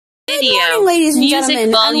Good morning, ladies and gentlemen,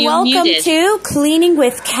 and welcome to Cleaning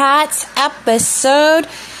with Cats, episode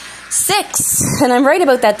 6. And I'm right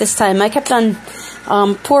about that this time. I kept on,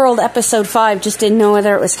 poor old episode 5 just didn't know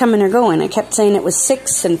whether it was coming or going. I kept saying it was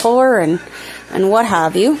 6 and 4 and what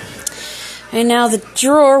have you. And now the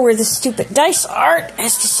drawer where the stupid dice are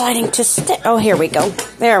is deciding to stick. Oh, here we go.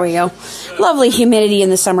 There we go. Lovely humidity in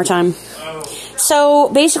the summertime. So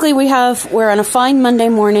basically we're on a fine Monday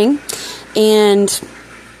morning, and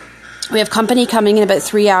we have company coming in about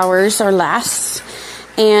 3 hours or less,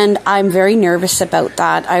 and I'm very nervous about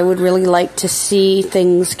that. I would really like to see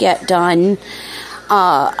things get done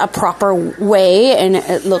a proper way and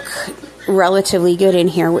it look relatively good in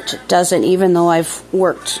here, which it doesn't, even though I've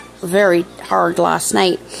worked very hard last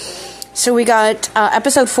night. So we got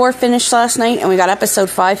episode 4 finished last night, and we got episode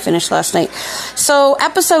 5 finished last night. So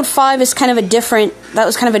episode 5 is kind of a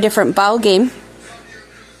different ball game.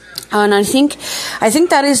 And I think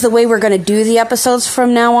that is the way we're going to do the episodes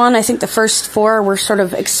from now on. I think the first 4 were sort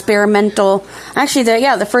of experimental. Actually,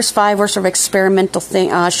 the first 5 were sort of experimental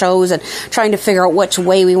shows and trying to figure out which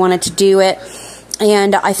way we wanted to do it.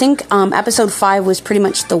 And I think episode 5 was pretty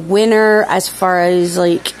much the winner as far as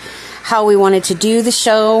like how we wanted to do the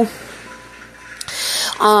show.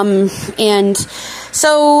 And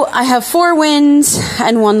so I have 4 wins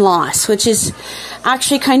and 1 loss, which is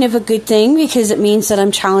actually kind of a good thing because it means that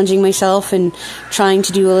I'm challenging myself and trying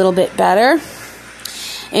to do a little bit better.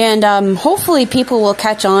 And hopefully people will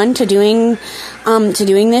catch on to doing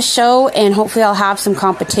this show, and hopefully I'll have some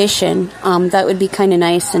competition. That would be kind of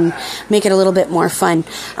nice and make it a little bit more fun.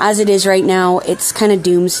 As it is right now, it's kind of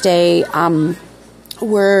doomsday.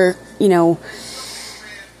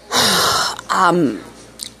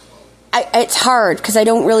 It's hard because I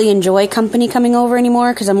don't really enjoy company coming over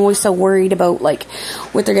anymore because I'm always so worried about like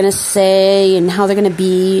what they're gonna say and how they're gonna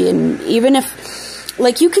be, and even if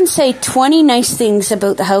like you can say 20 nice things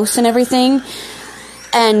about the house and everything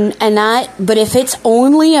and that, but if it's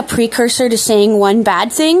only a precursor to saying one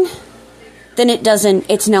bad thing, then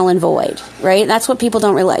it's null and void, right? That's what people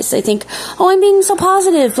don't realize. They think, oh, I'm being so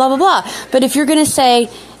positive, blah blah blah. But if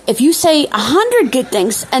you say 100 good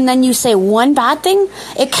things and then you say one bad thing,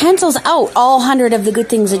 it cancels out all 100 of the good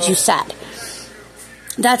things that you said.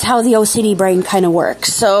 That's how the OCD brain kind of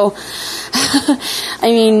works. So, I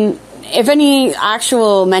mean, if any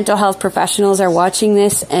actual mental health professionals are watching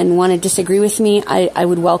this and want to disagree with me, I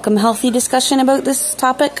would welcome healthy discussion about this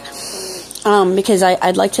topic, because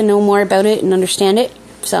I'd like to know more about it and understand it.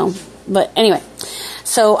 So, but anyway.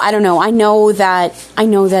 So, I don't know. I know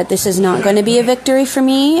that this is not going to be a victory for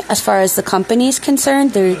me as far as the company's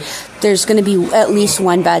concerned. There's going to be at least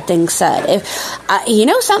one bad thing said. If you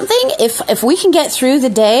know something, if we can get through the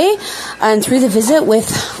day and through the visit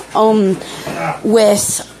with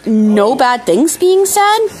no bad things being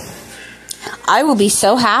said, I will be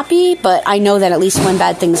so happy. But I know that at least one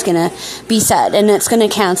bad thing's going to be said, and it's going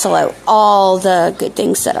to cancel out all the good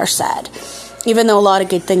things that are said. Even though a lot of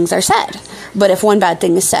good things are said. But if one bad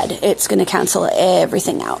thing is said, it's going to cancel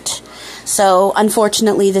everything out. So,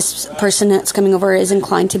 unfortunately, this person that's coming over is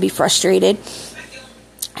inclined to be frustrated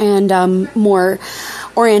and more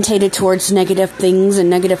orientated towards negative things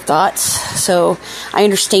and negative thoughts. So, I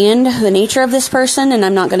understand the nature of this person, and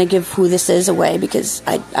I'm not going to give who this is away because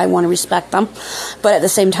I want to respect them. But at the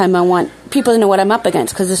same time, I want people to know what I'm up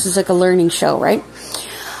against because this is like a learning show, right?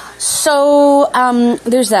 So,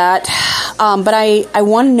 there's that. But I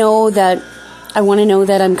want to know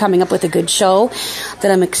that I'm coming up with a good show,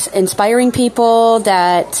 that I'm inspiring people,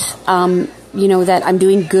 that, that I'm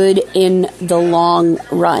doing good in the long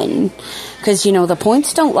run. Because, the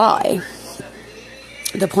points don't lie.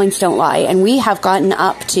 The points don't lie. And we have gotten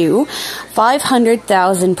up to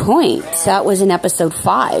 500,000 points. That was in episode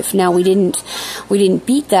 5. Now, we didn't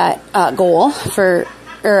beat that goal or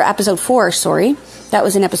episode 4, sorry. That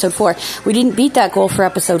was in episode 4. We didn't beat that goal for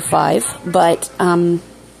episode 5, but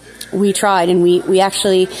we tried, and we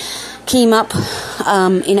actually came up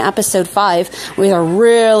in episode 5 with a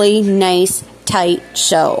really nice, tight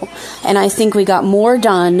show. And I think we got more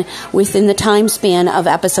done within the time span of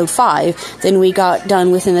episode 5 than we got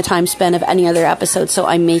done within the time span of any other episode. So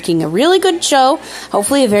I'm making a really good show,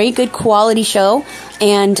 hopefully a very good quality show.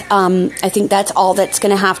 And I think that's all that's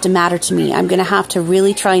going to have to matter to me. I'm going to have to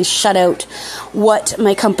really try and shut out what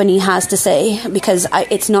my company has to say because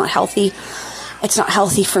it's not healthy. It's not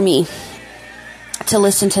healthy for me to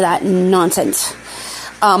listen to that nonsense.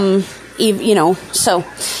 So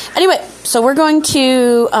anyway, so we're going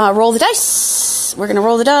to roll the dice. We're going to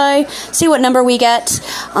roll the die, see what number we get.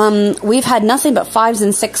 We've had nothing but 5s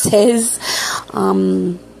and 6s.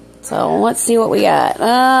 So let's see what we got.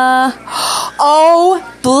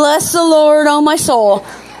 Oh, bless the Lord, oh my soul.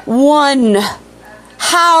 1.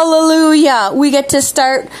 Hallelujah. We get to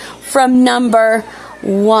start from number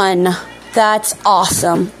 1. That's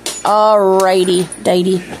awesome. Alrighty,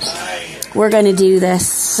 ditey. We're going to do this.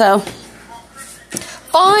 So,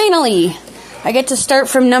 finally, I get to start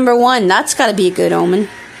from number 1. That's got to be a good omen.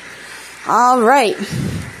 Alright.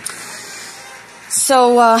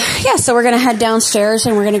 So, so we're going to head downstairs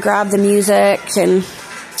and we're going to grab the music and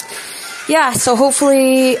yeah, so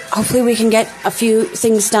hopefully we can get a few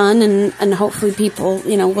things done and hopefully people,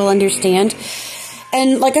 will understand.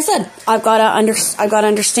 And like I said, I've got to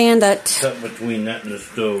understand that. Cut between that and the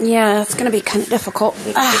stove. Yeah, it's going to be kind of difficult.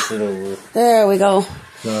 Let's it over. There we go.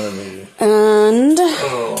 Not amazing. And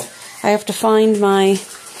I have to find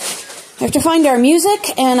our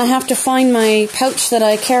music, and I have to find my pouch that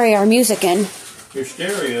I carry our music in. Your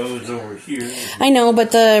stereo is over here. I know,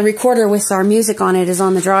 but the recorder with our music on it is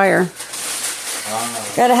on the dryer.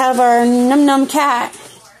 Gotta have our Num Num Cat.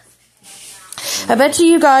 I bet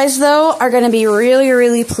you guys, though, are going to be really,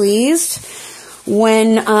 really pleased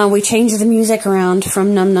when we change the music around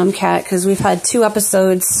from Num Num Cat, because we've had 2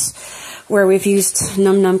 episodes where we've used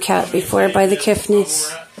Num Num Cat before by the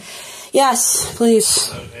Kifneys. Yes,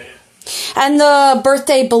 please. Okay. And the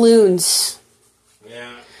birthday balloons.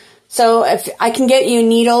 Yeah. So if I can get you a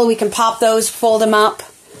needle, we can pop those, fold them up.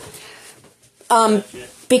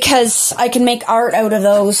 Because I can make art out of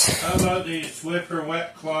those. How about these Swiffer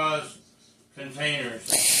Wet Claws containers?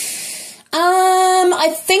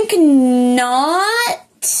 I think not.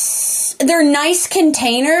 They're nice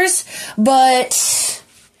containers, but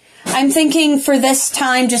I'm thinking for this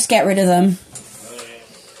time, just get rid of them. Okay.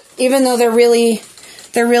 Even though they're really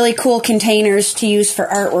cool containers to use for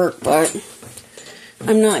artwork, but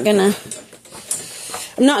I'm not gonna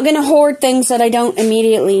hoard things that I don't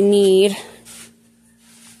immediately need.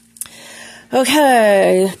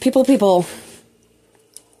 Okay, people.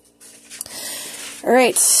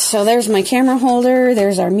 Alright, so there's my camera holder,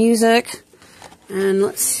 there's our music, and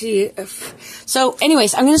let's see if... So,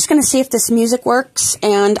 anyways, I'm just gonna see if this music works,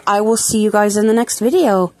 and I will see you guys in the next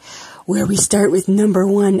video, where we start with number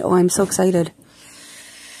 1. Oh, I'm so excited.